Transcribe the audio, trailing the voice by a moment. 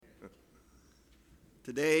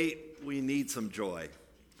Today, we need some joy.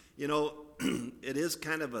 You know, it is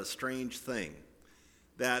kind of a strange thing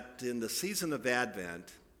that in the season of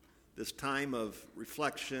Advent, this time of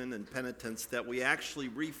reflection and penitence, that we actually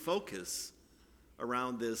refocus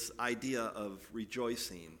around this idea of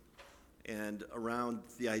rejoicing and around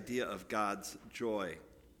the idea of God's joy.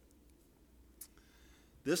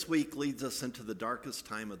 This week leads us into the darkest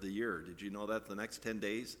time of the year. Did you know that the next 10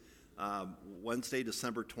 days? Wednesday,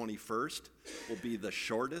 December 21st, will be the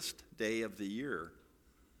shortest day of the year,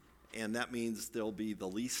 and that means there'll be the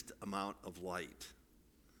least amount of light.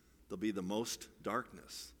 There'll be the most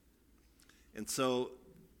darkness. And so,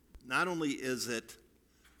 not only is it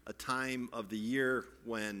a time of the year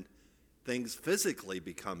when things physically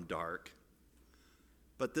become dark,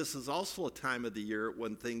 but this is also a time of the year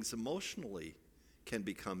when things emotionally can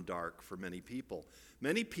become dark for many people.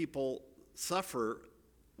 Many people suffer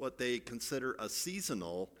what they consider a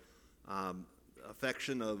seasonal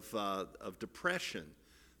affection of depression.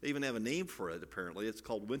 They even have a name for it, apparently. It's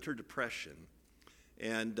called winter depression.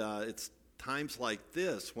 And it's times like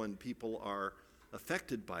this when people are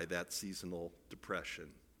affected by that seasonal depression.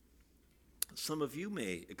 Some of you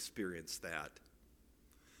may experience that.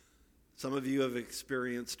 Some of you have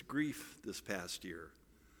experienced grief this past year.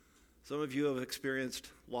 Some of you have experienced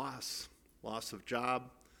loss of job,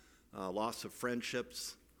 loss of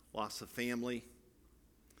friendships, loss of family.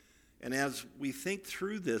 And as we think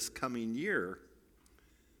through this coming year,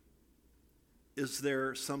 is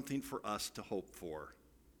there something for us to hope for?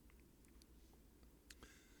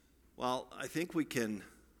 Well, I think we can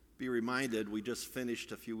be reminded, we just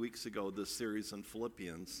finished a few weeks ago this series on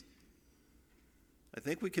Philippians. I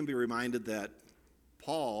think we can be reminded that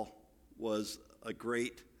Paul was a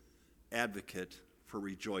great advocate for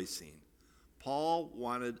rejoicing. Paul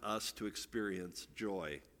wanted us to experience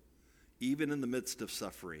joy, even in the midst of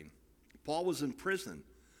suffering. Paul was in prison,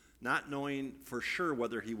 not knowing for sure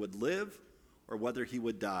whether he would live or whether he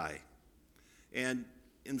would die. And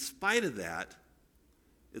in spite of that,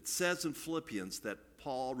 it says in Philippians that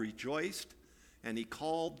Paul rejoiced, and he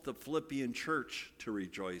called the Philippian church to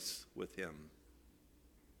rejoice with him.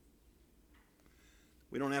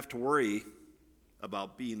 We don't have to worry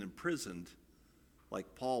about being imprisoned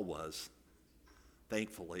like Paul was,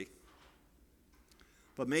 thankfully.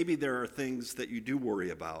 But maybe there are things that you do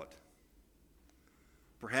worry about.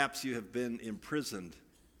 Perhaps you have been imprisoned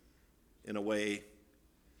in a way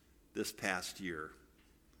this past year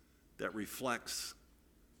that reflects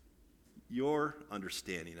your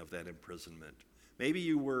understanding of that imprisonment. Maybe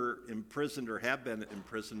you were imprisoned or have been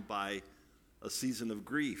imprisoned by a season of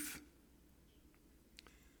grief.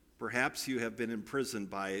 Perhaps you have been imprisoned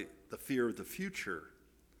by the fear of the future,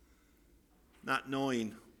 not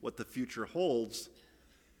knowing what the future holds,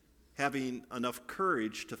 having enough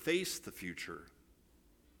courage to face the future.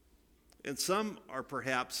 And some are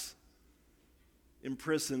perhaps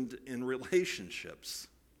imprisoned in relationships.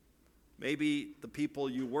 Maybe the people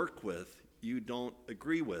you work with you don't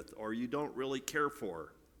agree with or you don't really care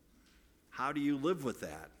for. How do you live with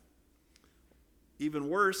that? Even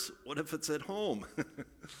worse, what if it's at home?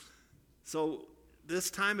 So this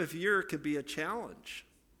time of year could be a challenge.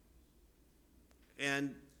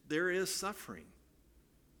 And there is suffering.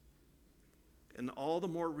 And all the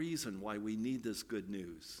more reason why we need this good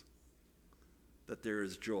news, that there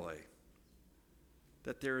is joy.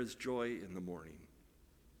 That there is joy in the morning.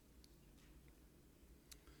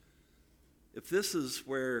 If this is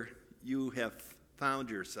where you have found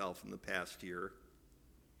yourself in the past year,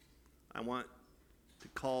 I want to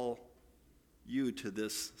call you to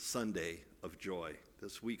this Sunday of joy,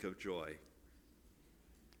 this week of joy,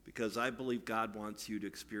 because I believe God wants you to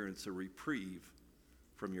experience a reprieve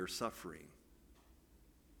from your suffering.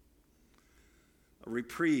 A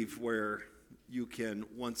reprieve where you can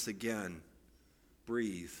once again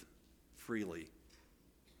breathe freely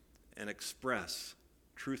and express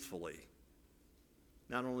truthfully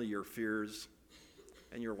not only your fears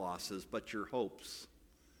and your losses, but your hopes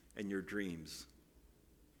and your dreams.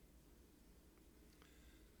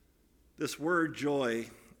 This word joy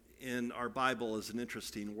in our Bible is an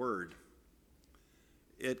interesting word.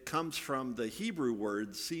 It comes from the Hebrew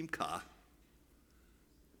word simcha,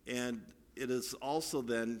 and it is also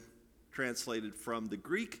then translated from the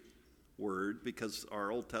Greek word, because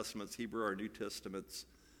our Old Testament's Hebrew, our New Testament's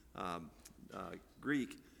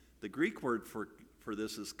Greek. The Greek word for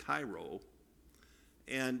this is kairo,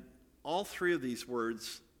 and all three of these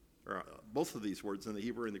words, or both of these words in the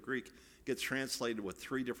Hebrew and the Greek, gets translated with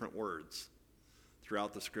three different words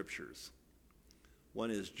throughout the scriptures.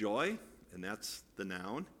 One is joy, and that's the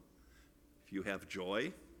noun. If you have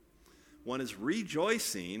joy. One is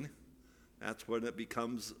rejoicing, That's when it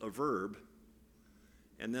becomes a verb.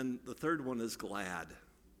 And then the third one is glad.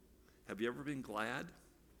 Have you ever been glad?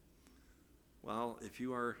 Well, if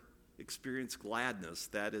you are experience gladness,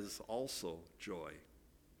 that is also joy.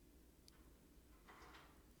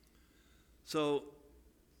 So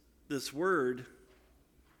this word,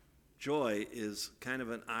 joy, is kind of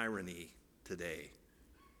an irony today,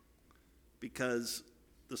 because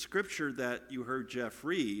the scripture that you heard Jeff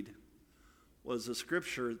read was a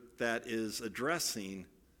scripture that is addressing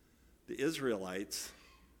the Israelites,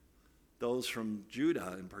 those from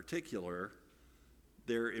Judah in particular,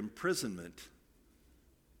 their imprisonment.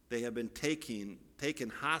 They have been taken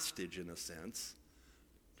hostage, in a sense,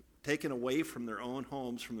 taken away from their own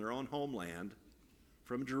homes, from their own homeland,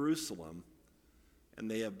 from Jerusalem,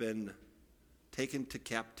 and they have been taken to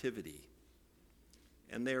captivity.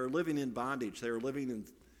 And they are living in bondage. They are living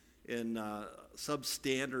in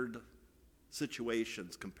substandard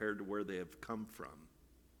situations compared to where they have come from.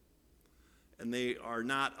 And they are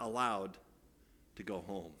not allowed to go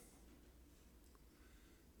home.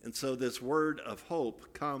 And so this word of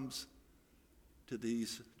hope comes to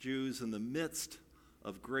these Jews in the midst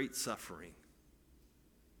of great suffering.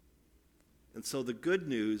 And so the good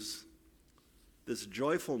news, this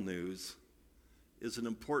joyful news, is an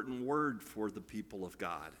important word for the people of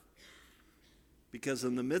God. Because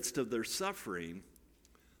in the midst of their suffering,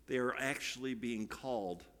 they are actually being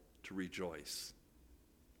called to rejoice.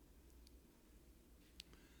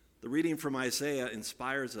 The reading from Isaiah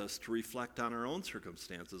inspires us to reflect on our own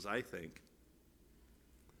circumstances, I think.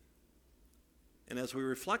 And as we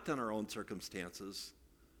reflect on our own circumstances,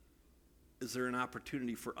 is there an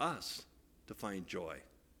opportunity for us to find joy,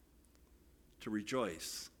 to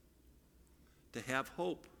rejoice, to have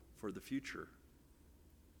hope for the future?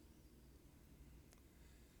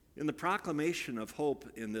 In the proclamation of hope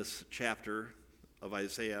in this chapter of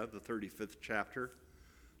Isaiah, the 35th chapter,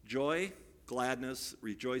 joy, gladness,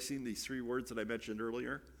 rejoicing, these three words that I mentioned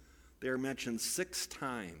earlier, they are mentioned 6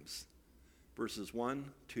 times, verses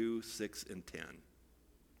 1, 2, 6, and 10.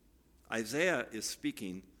 Isaiah is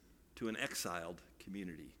speaking to an exiled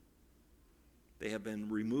community. They have been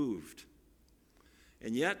removed.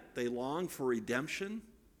 And yet they long for redemption.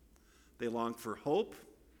 They long for hope.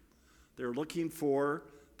 They're looking for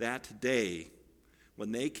that day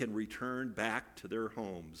when they can return back to their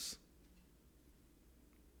homes.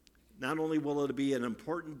 Not only will it be an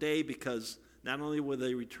important day because not only will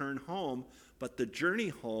they return home, but the journey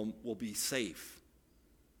home will be safe.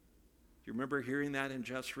 Do you remember hearing that in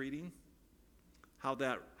Jeff's reading? How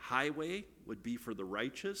that highway would be for the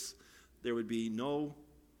righteous. There would be no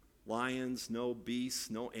lions, no beasts,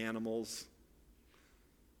 no animals.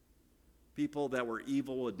 People that were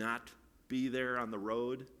evil would not be there on the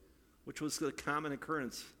road, which was a common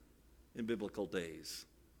occurrence in biblical days.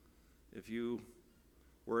 If you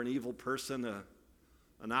were an evil person,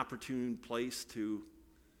 an opportune place to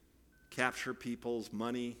capture people's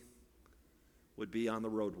money would be on the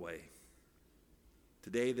roadway.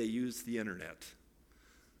 Today they use the internet,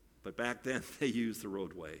 but back then they used the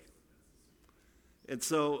roadway. And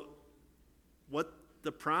so what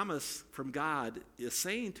the promise from God is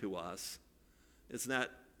saying to us is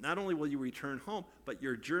that not only will you return home, but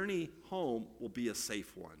your journey home will be a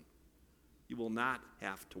safe one. You will not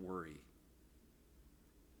have to worry.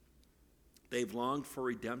 They've longed for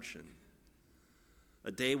redemption,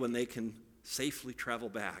 a day when they can safely travel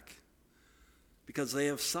back, because they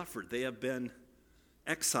have suffered. They have been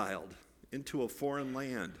exiled into a foreign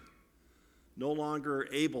land, no longer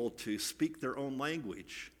able to speak their own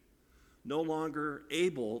language, no longer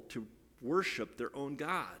able to worship their own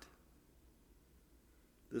God.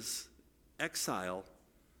 This exile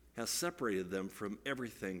has separated them from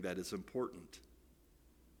everything that is important.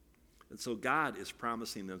 And so God is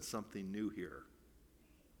promising them something new here.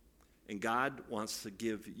 And God wants to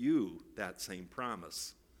give you that same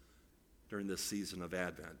promise during this season of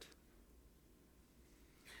Advent.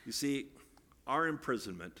 You see, our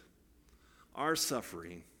imprisonment, our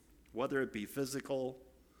suffering, whether it be physical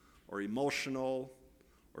or emotional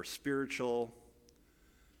or spiritual,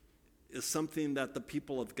 is something that the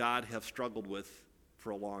people of God have struggled with for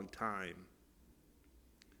a long time.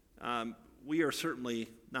 We are certainly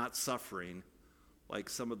not suffering like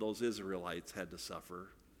some of those Israelites had to suffer.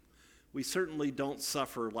 We certainly don't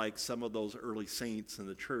suffer like some of those early saints in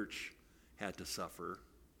the church had to suffer.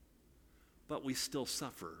 But we still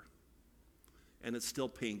suffer. And it's still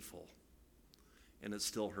painful. And it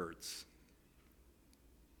still hurts.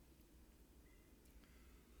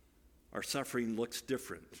 Our suffering looks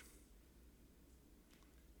different.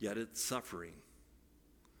 Yet it's suffering.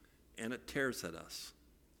 And it tears at us,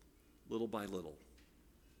 little by little.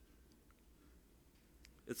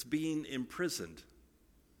 It's being imprisoned,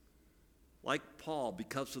 like Paul,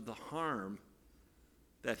 because of the harm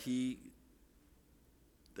that he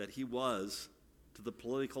was to the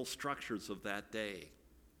political structures of that day.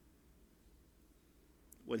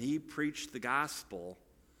 When he preached the gospel,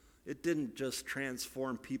 it didn't just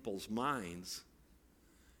transform people's minds,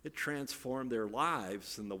 it transformed their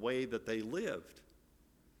lives and the way that they lived.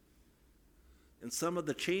 And some of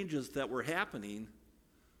the changes that were happening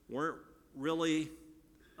weren't really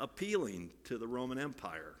appealing to the Roman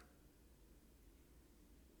Empire.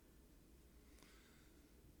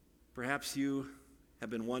 Perhaps you have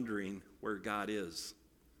been wondering where God is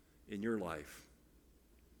in your life.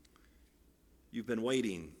 You've been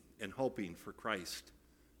waiting and hoping for Christ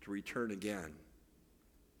to return again.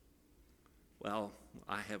 Well,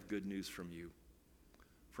 I have good news from you,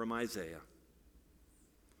 from Isaiah.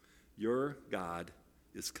 Your God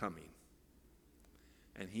is coming,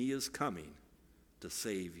 and he is coming to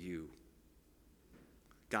save you.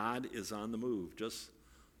 God is on the move, just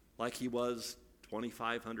like he was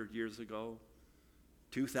 2,500 years ago,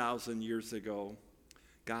 2,000 years ago.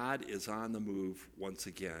 God is on the move once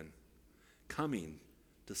again, coming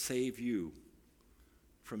to save you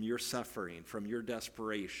from your suffering, from your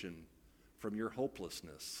desperation, from your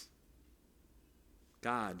hopelessness.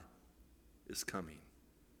 God is coming.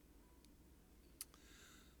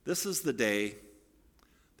 This is the day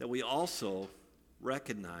that we also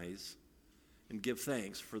recognize and give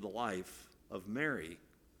thanks for the life of Mary,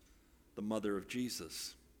 the mother of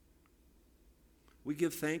Jesus. We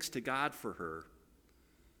give thanks to God for her,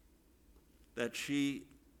 that she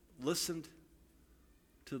listened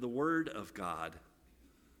to the word of God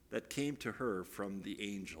that came to her from the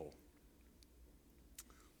angel.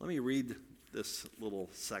 Let me read this little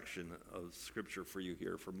section of scripture for you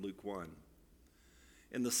here from Luke 1.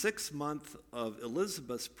 In the 6th month of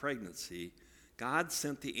Elizabeth's pregnancy, God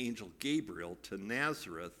sent the angel Gabriel to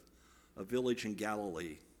Nazareth, a village in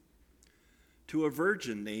Galilee, to a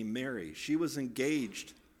virgin named Mary. She was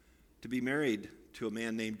engaged to be married to a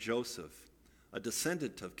man named Joseph, a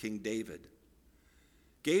descendant of King David.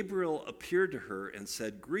 Gabriel appeared to her and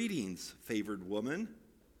said, "Greetings, favored woman,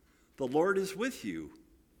 the Lord is with you."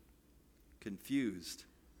 Confused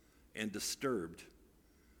and disturbed,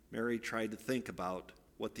 Mary tried to think about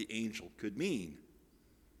what the angel could mean.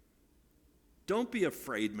 "Don't be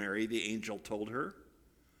afraid, Mary," the angel told her,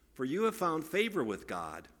 "for you have found favor with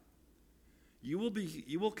God. You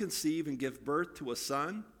will conceive and give birth to a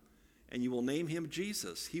son, and you will name him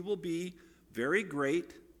Jesus. He will be very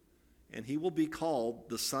great, and he will be called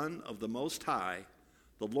the Son of the Most High.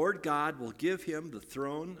 The Lord God will give him the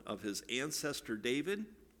throne of his ancestor David,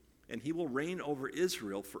 and he will reign over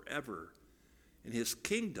Israel forever, and his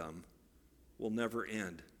kingdom will never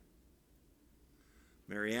end."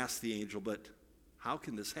 Mary asked the angel, "But how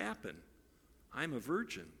can this happen? I'm a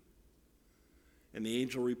virgin." And the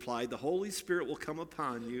angel replied, "The Holy Spirit will come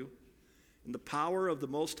upon you, and the power of the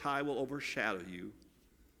Most High will overshadow you,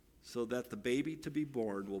 so that the baby to be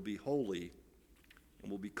born will be holy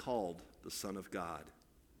and will be called the Son of God.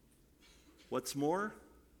 What's more,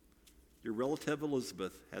 your relative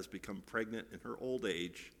Elizabeth has become pregnant in her old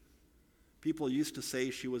age. People used to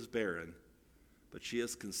say she was barren, but she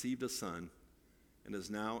has conceived a son and is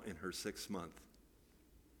now in her 6th month.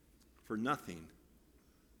 For nothing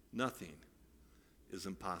is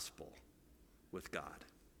impossible with God."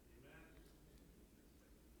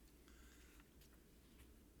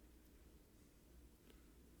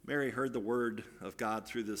 Mary heard the word of God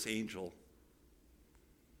through this angel,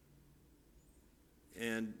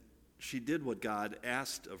 and she did what God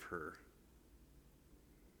asked of her.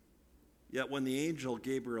 Yet when the angel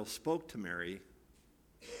Gabriel spoke to Mary,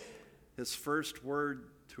 his first word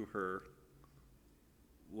to her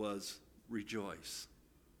was rejoice.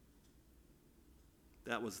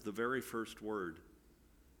 That was the very first word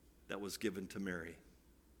that was given to Mary.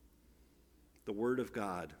 The word of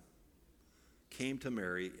God came to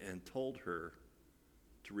Mary and told her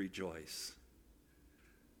to rejoice.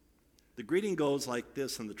 The greeting goes like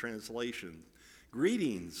this in the translation: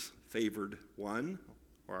 "Greetings, favored one,"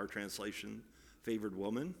 or our translation, "favored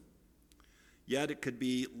woman." Yet it could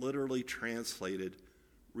be literally translated,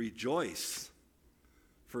 "Rejoice,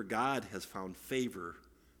 for God has found favor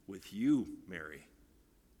with you, Mary.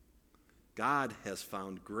 God has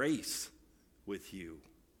found grace with you."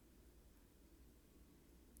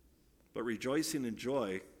 But rejoicing and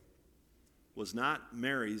joy was not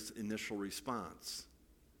Mary's initial response.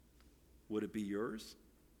 Would it be yours?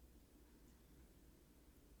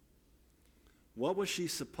 What was she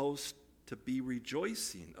supposed to be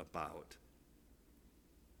rejoicing about?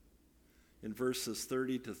 in verses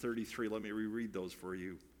 30 to 33. Let me reread those for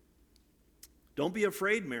you. "Don't be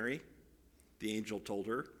afraid, Mary," the angel told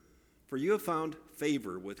her, "for you have found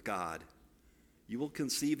favor with God. You will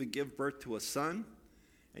conceive and give birth to a son,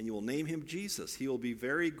 and you will name him Jesus. He will be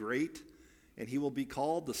very great, and he will be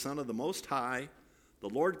called the Son of the Most High. The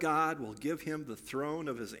Lord God will give him the throne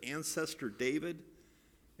of his ancestor David,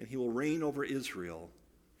 and he will reign over Israel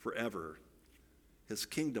forever. His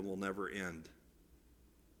kingdom will never end."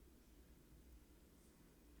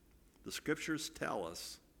 The scriptures tell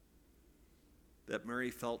us that Mary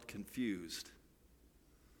felt confused,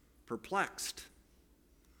 perplexed,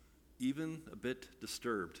 even a bit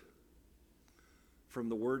disturbed from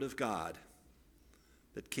the word of God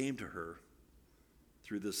that came to her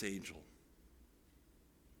through this angel.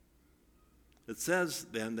 It says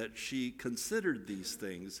then that she considered these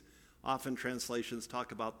things. Often translations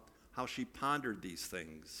talk about how she pondered these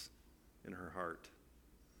things in her heart.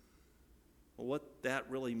 Well, what that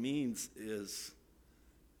really means is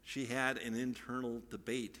she had an internal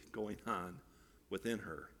debate going on within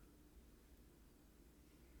her.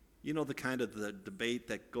 You know the kind of the debate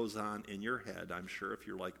that goes on in your head, I'm sure, if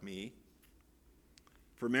you're like me.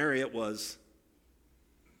 For Mary, it was,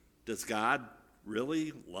 does God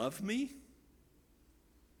really love me?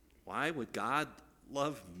 Why would God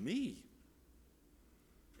love me?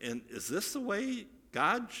 And is this the way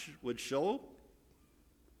God would show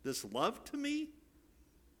this love to me?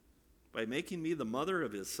 By making me the mother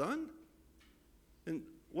of his son? And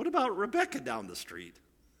what about Rebecca down the street?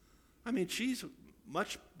 I mean, she's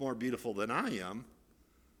much more beautiful than I am.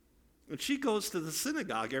 And she goes to the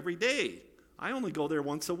synagogue every day. I only go there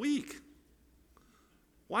once a week.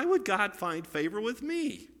 Why would God find favor with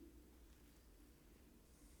me?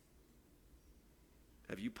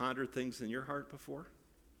 Have you pondered things in your heart before?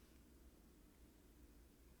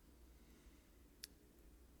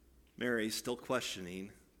 Mary, still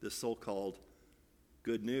questioning this so-called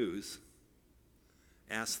good news,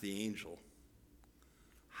 asked the angel,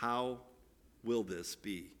 "How will this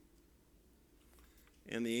be?"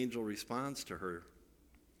 And the angel responds to her,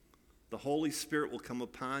 "The Holy Spirit will come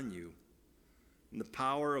upon you, and the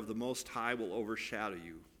power of the Most High will overshadow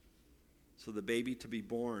you. So the baby to be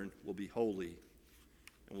born will be holy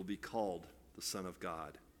and will be called the Son of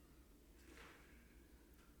God."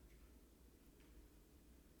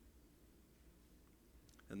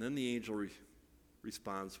 And then the angel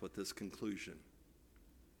responds with this conclusion.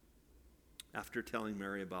 After telling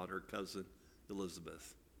Mary about her cousin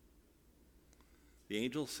Elizabeth, the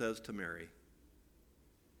angel says to Mary,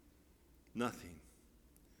 "Nothing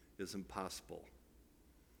is impossible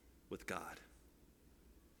with God."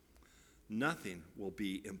 Nothing will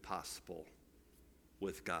be impossible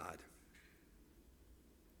with God.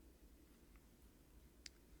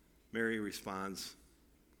 Mary responds,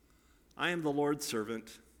 "I am the Lord's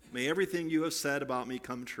servant. May everything you have said about me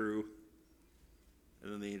come true."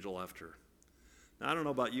 And then the angel left her. Now, I don't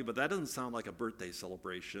know about you, but that doesn't sound like a birthday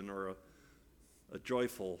celebration or a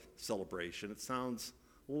joyful celebration. It sounds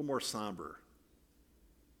a little more somber.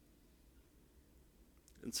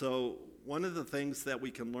 And so one of the things that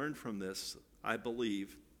we can learn from this, I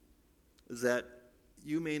believe, is that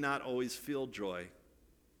you may not always feel joy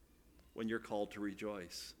when you're called to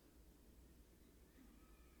rejoice.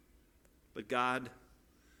 But God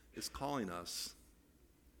is calling us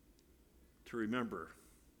to remember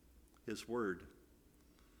his word,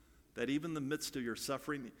 that even in the midst of your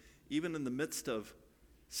suffering, even in the midst of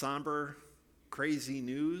somber, crazy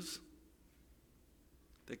news,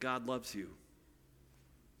 that God loves you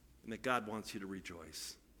and that God wants you to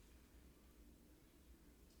rejoice.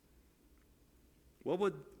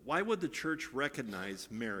 Why would the church recognize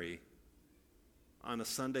Mary on a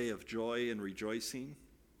Sunday of joy and rejoicing?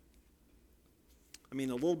 I mean,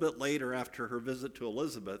 a little bit later after her visit to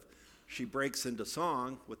Elizabeth, she breaks into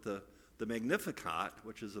song with the Magnificat,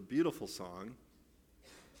 which is a beautiful song.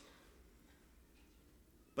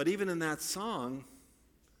 But even in that song,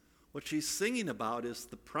 what she's singing about is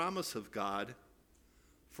the promise of God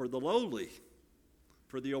for the lowly,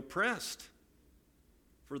 for the oppressed,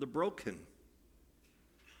 for the broken.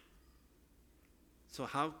 So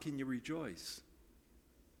how can you rejoice,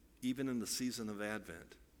 even in the season of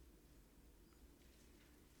Advent?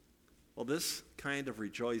 Well, this kind of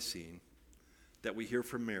rejoicing that we hear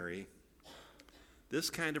from Mary, this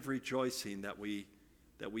kind of rejoicing that we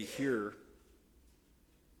hear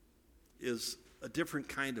is a different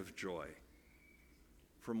kind of joy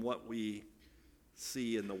from what we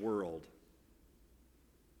see in the world.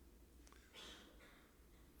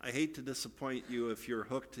 I hate to disappoint you if you're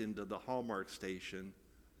hooked into the Hallmark station,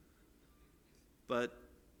 but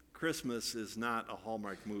Christmas is not a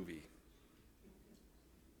Hallmark movie.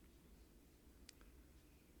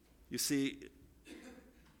 You see,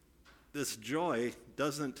 this joy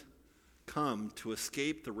doesn't come to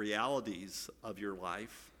escape the realities of your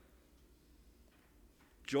life.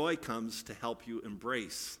 Joy comes to help you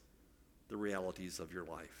embrace the realities of your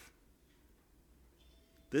life.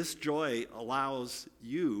 This joy allows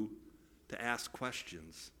you to ask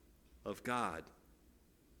questions of God,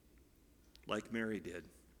 like Mary did.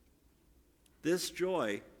 This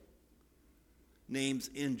joy names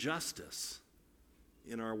injustice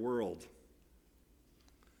in our world.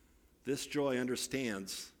 This joy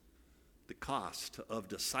understands the cost of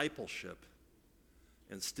discipleship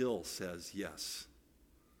and still says yes.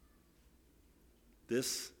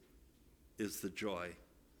 This is the joy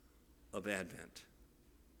of Advent.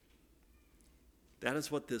 That is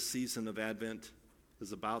what this season of Advent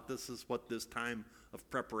is about. This is what this time of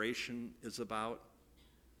preparation is about.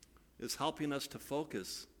 It's helping us to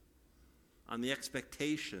focus on the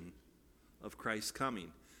expectation of Christ's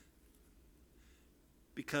coming.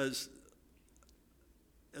 Because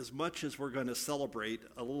as much as we're going to celebrate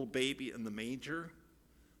a little baby in the manger,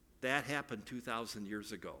 that happened 2,000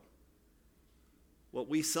 years ago. What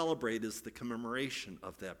we celebrate is the commemoration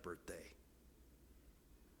of that birthday.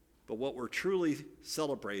 But what we're truly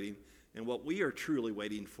celebrating and what we are truly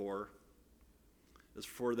waiting for is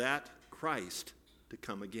for that Christ to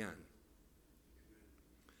come again.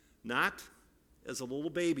 Not as a little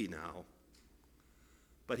baby now,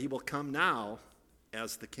 but he will come now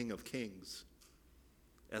as the King of Kings,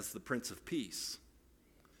 as the Prince of Peace.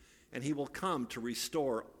 And he will come to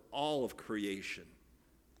restore all of creation.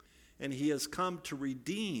 And he has come to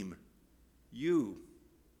redeem you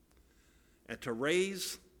and to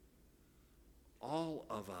raise all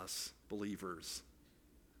of us believers,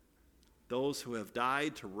 those who have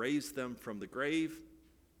died, to raise them from the grave,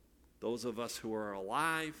 those of us who are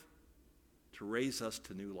alive, to raise us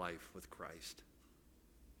to new life with Christ.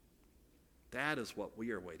 That is what we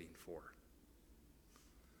are waiting for.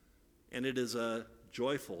 And it is a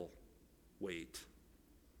joyful wait,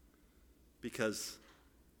 because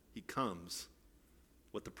he comes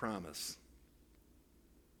with the promise.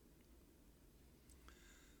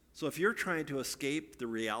 So if you're trying to escape the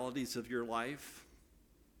realities of your life,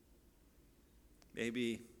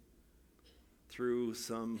 maybe through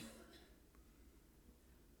some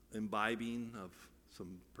imbibing of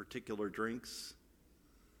some particular drinks,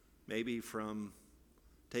 maybe from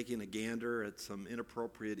taking a gander at some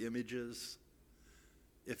inappropriate images,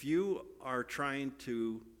 if you are trying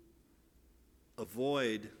to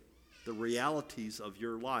avoid the realities of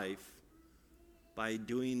your life by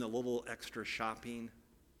doing a little extra shopping,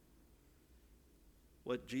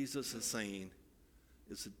 what Jesus is saying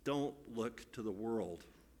is that don't look to the world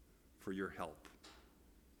for your help.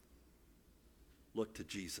 Look to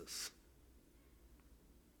Jesus.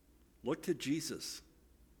 Look to Jesus.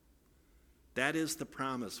 That is the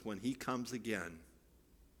promise when he comes again,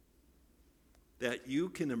 that you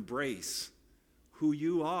can embrace who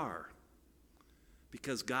you are,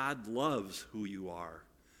 because God loves who you are.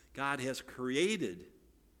 God has created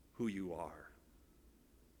who you are.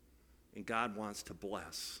 And God wants to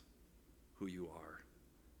bless who you are.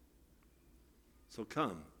 So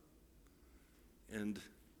come, and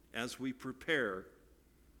as we prepare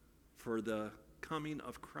for the coming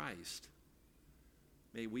of Christ,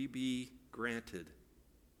 may we be granted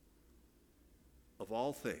of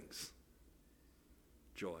all things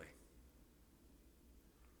joy.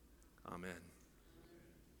 Amen.